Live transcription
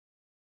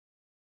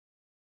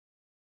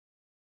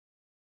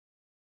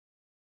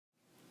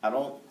I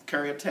don't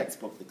carry a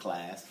textbook to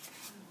class.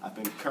 I've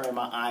been carrying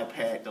my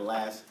iPad the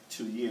last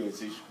 2 years.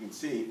 As you can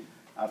see,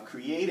 I've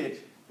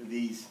created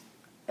these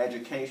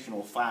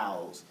educational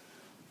files.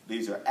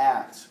 These are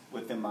apps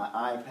within my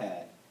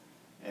iPad.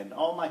 And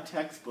all my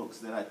textbooks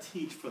that I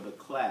teach for the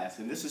class,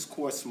 and this is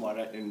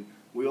CourseSmart, and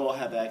we all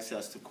have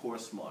access to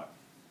CourseSmart.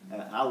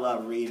 And I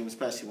love reading,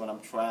 especially when I'm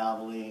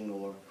traveling,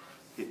 or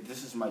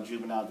this is my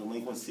juvenile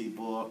delinquency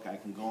book. I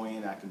can go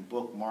in, I can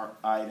bookmark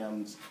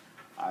items,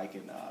 I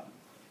can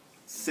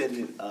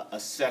send a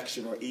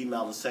section or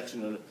email a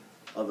section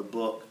of the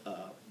book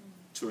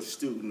to a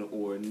student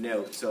or a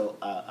note. So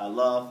I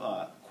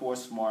love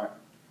CourseSmart,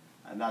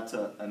 and that's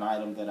an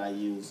item that I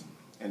use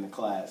in the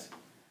class.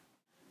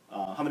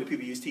 How many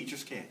people use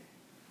TeacherScan?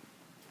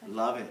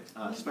 Love it,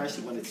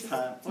 especially when it's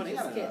time.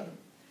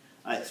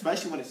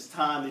 Especially when it's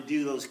time to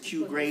do those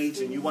Q grades,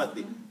 and you want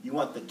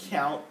the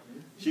count.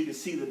 So you can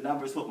see the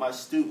numbers with my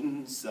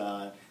students,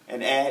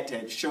 and Ed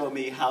had showed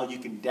me how you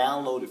can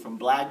download it from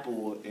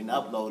Blackboard and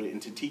upload it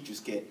into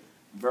TeacherScan.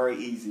 Very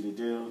easy to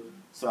do.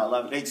 So I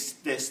love it.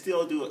 They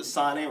still do a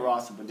sign-in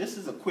roster, but this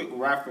is a quick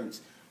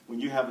reference when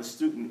you have a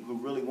student who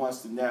really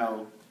wants to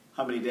know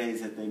how many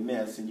days that they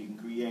miss, and you can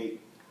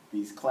create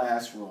these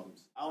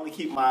classrooms. I only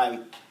keep my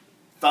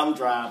thumb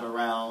drive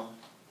around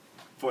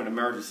for an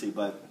emergency,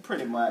 but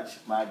pretty much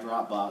my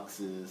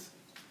Dropbox is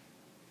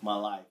my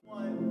life.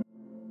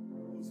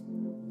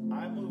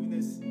 I'm moving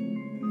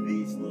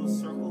these little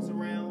circles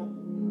around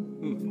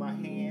with my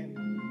hand.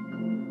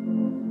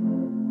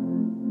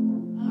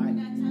 You're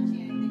not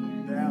touching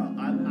anything. Now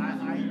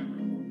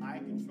I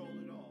control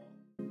it all.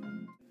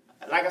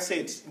 Like I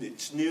said,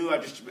 it's new. I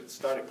just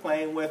started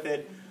playing with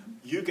it.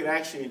 You can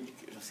actually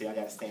see. I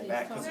got to stand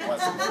back because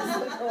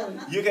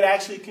you can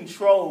actually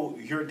control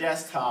your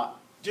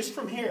desktop just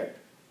from here.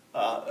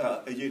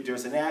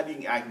 There's an app.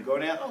 I can go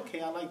down. Okay,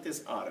 I like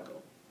this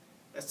article.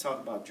 Let's talk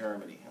about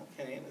Germany.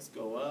 Okay, let's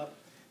go up,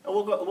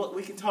 and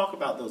we can talk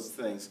about those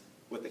things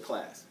with the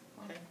class.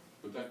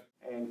 Okay.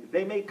 And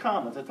they made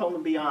comments. I told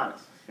them to be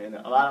honest, and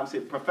a lot of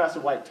them said Professor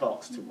White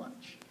talks too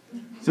much.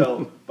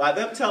 So by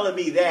them telling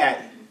me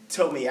that,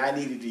 told me I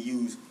needed to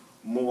use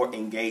more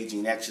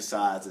engaging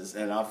exercises,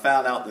 and I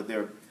found out that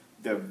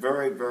they're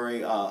very,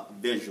 very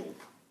visual.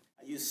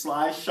 I use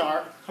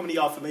SlideShark. How many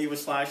of y'all familiar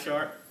with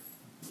SlideShark?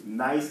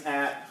 Nice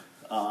app.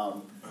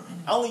 I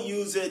only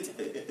use it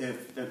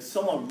if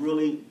someone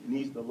really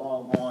needs to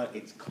log on.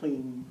 It's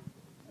clean.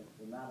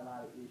 There's not a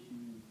lot of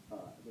issues.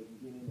 They can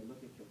get in and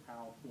look at your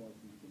PowerPoint.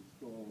 You can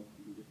store them.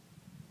 You can just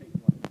take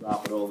one and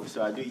drop it over.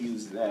 So I do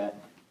use that.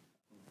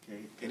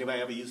 Okay.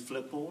 Anybody ever use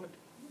Flipboard?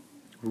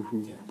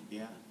 Mm-hmm.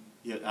 Yeah.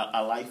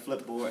 I like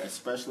Flipboard,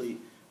 especially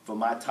for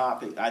my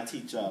topic. I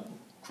teach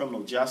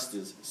criminal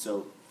justice,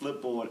 so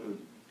Flipboard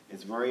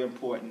is very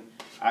important.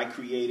 I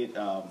created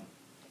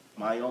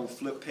my own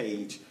flip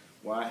page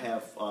where I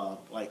have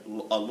like a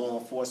law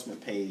enforcement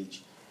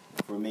page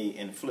for me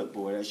in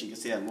Flipboard. As you can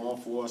see, I have law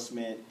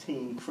enforcement,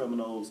 teen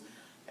criminals,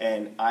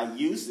 and I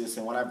use this,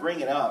 and when I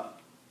bring it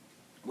up,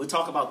 we'll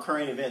talk about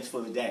current events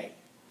for the day.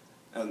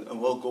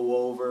 And we'll go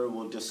over,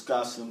 we'll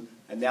discuss them,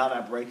 and now I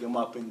break them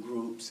up in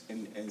groups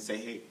and say,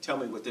 hey, tell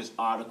me what this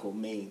article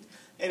means.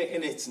 And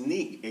it's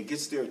neat. It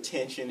gets their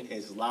attention.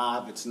 It's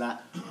live. It's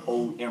not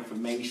old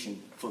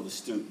information for the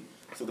student.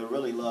 So they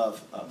really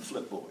love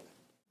Flipboard.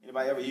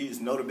 Anybody ever use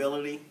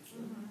Notability?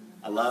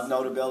 I love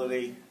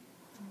Notability.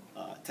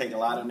 Take a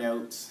lot of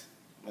notes.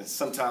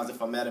 Sometimes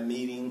if I'm at a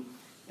meeting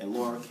and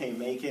Laura can't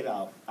make it,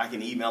 I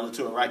can email it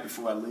to her right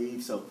before I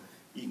leave. So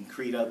you can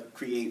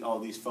create all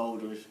these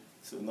folders.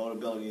 So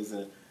Notability is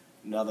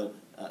another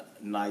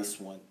nice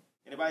one.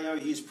 Anybody ever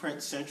use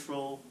Print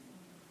Central?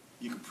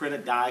 You can print a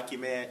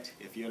document.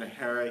 If you're in a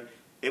hurry,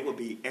 it will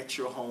be at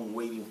your home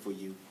waiting for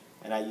you.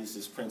 And I use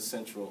this Print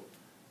Central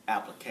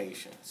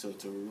application. So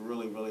it's a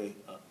really, really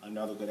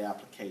another good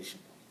application.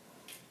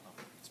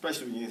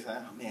 Especially when you say,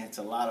 oh man, it's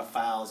a lot of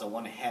files. I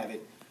want to have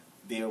it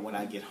there when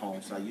I get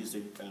home. So I use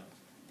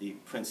the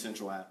Print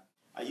Central app.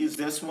 I use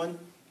this one.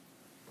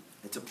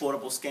 It's a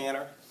portable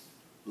scanner.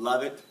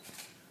 Love it.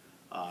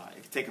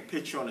 You can take a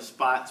picture on the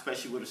spot,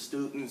 especially with the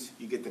students.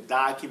 You get the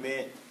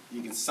document,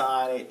 you can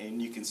sign it, and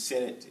you can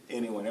send it to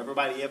anyone.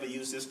 Everybody ever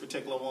use this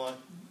particular one?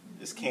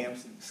 This CAM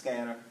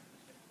scanner?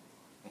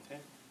 Okay.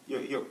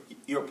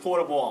 Your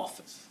portable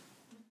office.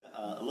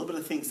 A little bit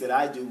of things that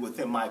I do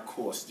within my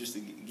course, just to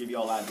give you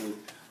all ideas.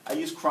 I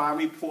use Crime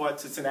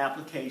Reports. It's an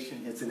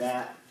application. It's an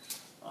app.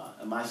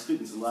 And my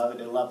students love it.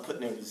 They love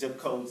putting their zip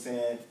codes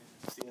in,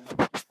 seeing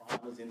how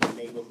crime is in the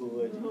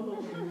neighborhood,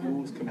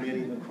 who's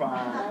committing the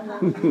crime.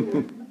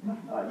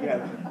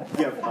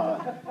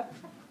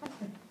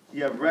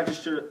 You have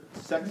registered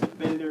sex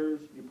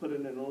offenders. You put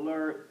in an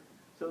alert.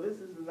 So this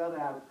is another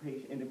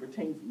application, and it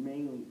pertains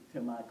mainly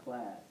to my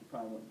class. It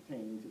probably won't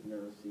pertain to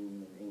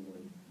nursing or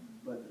English,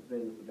 but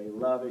they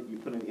love it. You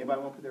put in.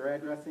 Anybody want to put their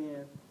address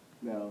in?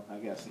 No, I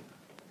guess.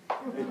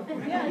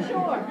 Yeah,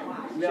 sure.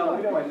 No,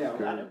 we don't right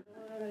now.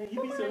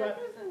 You'd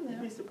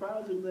be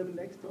surprised who's living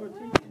next door to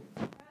you.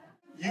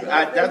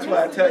 That's what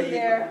I tell you.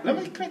 Let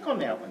me click on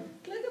that one.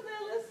 Click on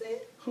that. Let's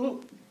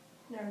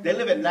see. They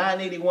live at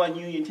 981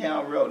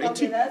 Uniontown Road.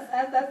 Okay,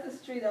 that's the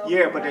street over.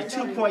 Yeah, but they're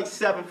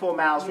 2.74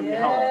 miles from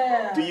your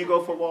home. Do you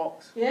go for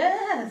walks?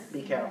 Yes.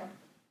 Be careful.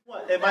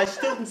 And my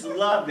students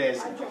love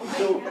this.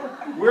 So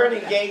we're an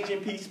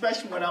engaging piece,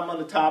 especially when I'm on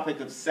the topic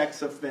of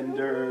sex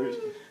offenders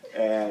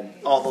and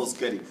all those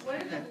goodies.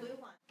 What is the blue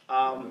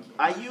one?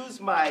 I use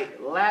my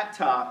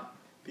laptop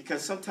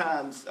because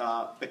sometimes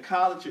the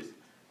college's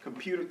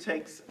computer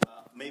takes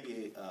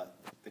maybe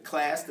the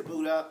class to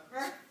boot up.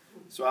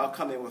 So I'll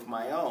come in with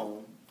my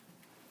own.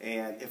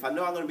 And if I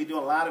know I'm going to be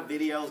doing a lot of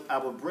videos, I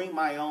will bring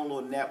my own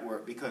little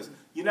network because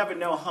you never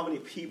know how many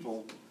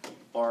people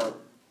are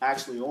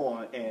actually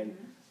on. And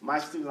my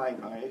students are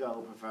like, there you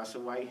go, Professor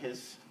White,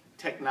 his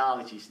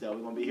technology stuff.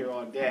 We're going to be here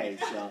all day.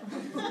 So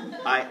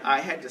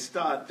I had to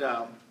start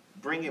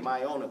bringing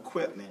my own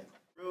equipment.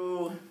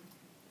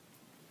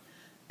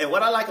 And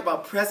what I like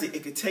about Prezi,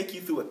 it could take you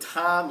through a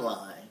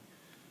timeline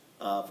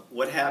of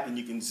what happened.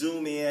 You can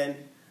zoom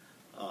in.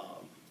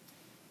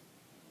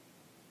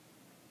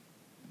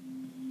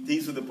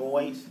 These are the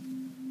boys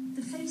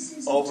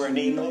over in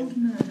England.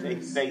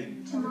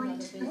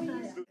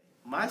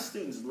 My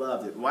students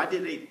loved it. Why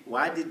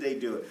did they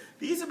do it?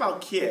 These are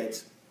about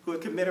kids who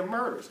had committed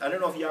murders. I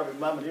don't know if y'all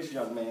remember this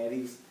young man.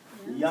 He's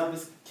the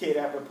youngest kid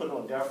ever put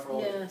on death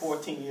row,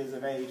 14 years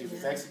of age. He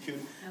was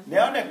executed.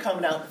 Now they're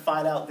coming out to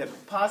find out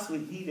that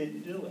possibly he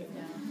didn't do it.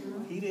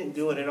 He didn't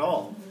do it at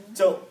all.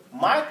 So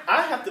I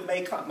have to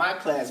make my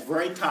class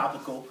very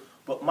topical,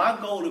 but my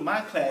goal in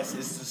my class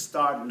is to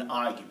start an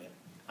argument.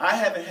 I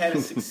haven't had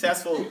a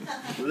successful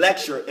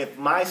lecture if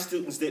my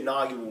students didn't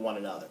argue with one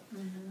another.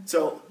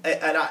 So,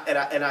 and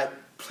I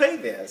play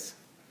this,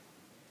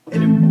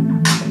 and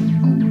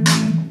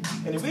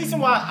the reason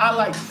why I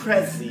like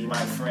Prezi, my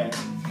friend,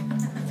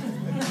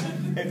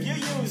 if you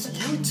use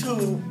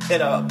YouTube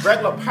in a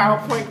regular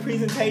PowerPoint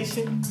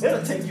presentation,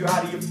 it'll take you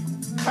out of your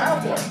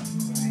PowerPoint.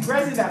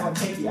 Prezi's not going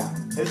to take you out.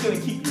 It's going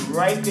to keep you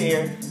right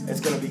there.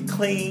 It's going to be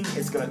clean.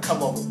 It's going to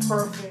come over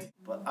perfect.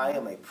 But I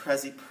am a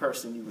Prezi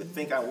person. You would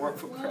think I work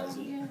for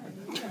Prezi.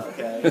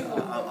 Okay?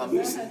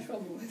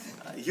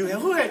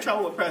 Who had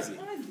trouble with Prezi?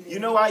 You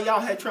know why y'all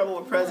had trouble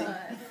with Prezi?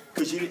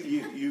 Because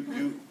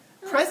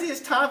Prezi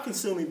is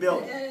time-consuming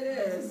building. Yeah, it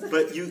is.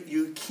 But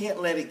you can't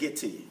let it get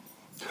to you.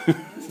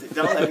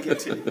 Don't let it get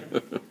to you.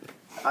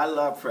 I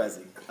love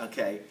Prezi.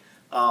 Okay.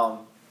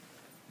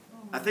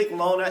 I think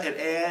Mona and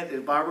Ed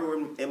and Barbara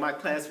were in my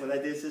class when I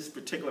did this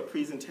particular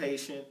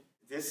presentation.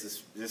 This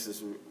is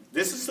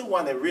the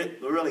one that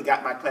really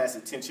got my class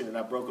attention, and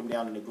I broke them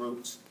down into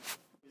groups.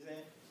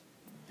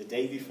 The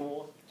day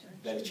before,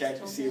 that check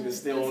to see if it's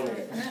still on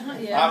there.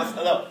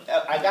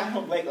 I got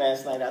home late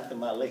last night after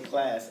my late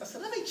class. I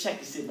said, let me check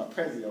to see if my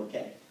Prezi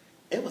okay.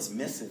 It was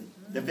missing.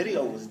 The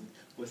video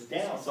was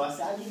down. So I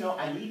said,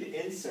 I need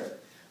to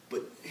insert.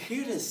 But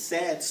here's this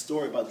sad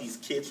story about these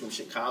kids from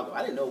Chicago.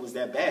 I didn't know it was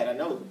that bad. I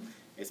know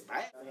it's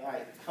bad.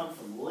 I come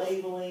from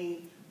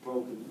labeling,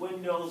 broken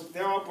windows.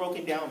 They're all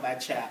broken down by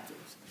chapters.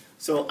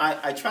 So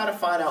I try to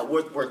find out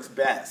what works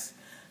best.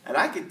 And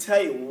I can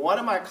tell you, one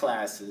of my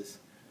classes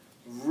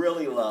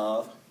really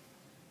love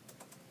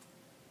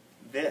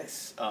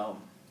this.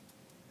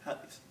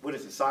 What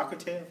is it,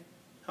 Socrative?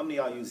 How many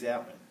of y'all use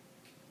that one?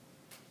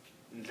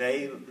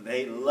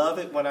 They love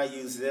it when I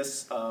use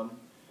this one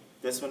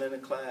in the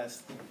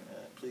class.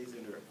 Please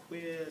enter a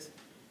quiz.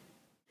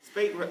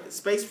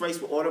 Space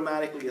Race will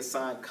automatically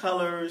assign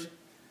colors,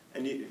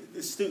 and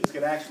the students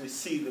can actually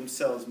see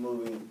themselves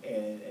moving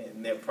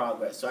in their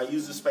progress. So I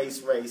use the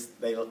Space Race.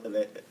 They're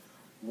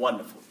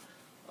wonderful.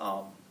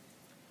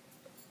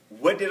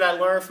 What did I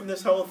learn from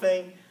this whole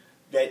thing?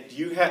 That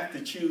you have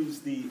to choose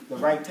the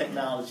right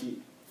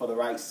technology for the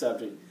right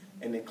subject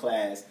in the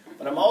class.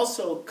 But I'm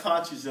also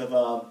conscious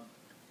of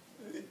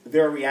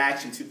their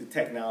reaction to the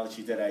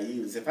technology that I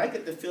use. If I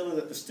get the feeling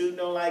that the student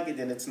don't like it,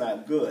 then it's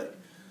not good.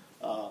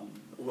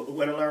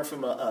 What I learned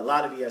from a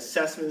lot of the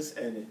assessments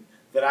and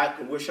that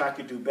I wish I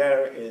could do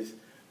better is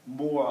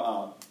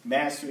more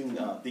mastering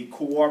the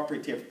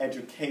cooperative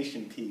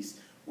education piece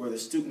where the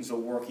students are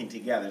working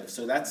together.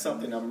 So that's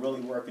something I'm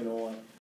really working on.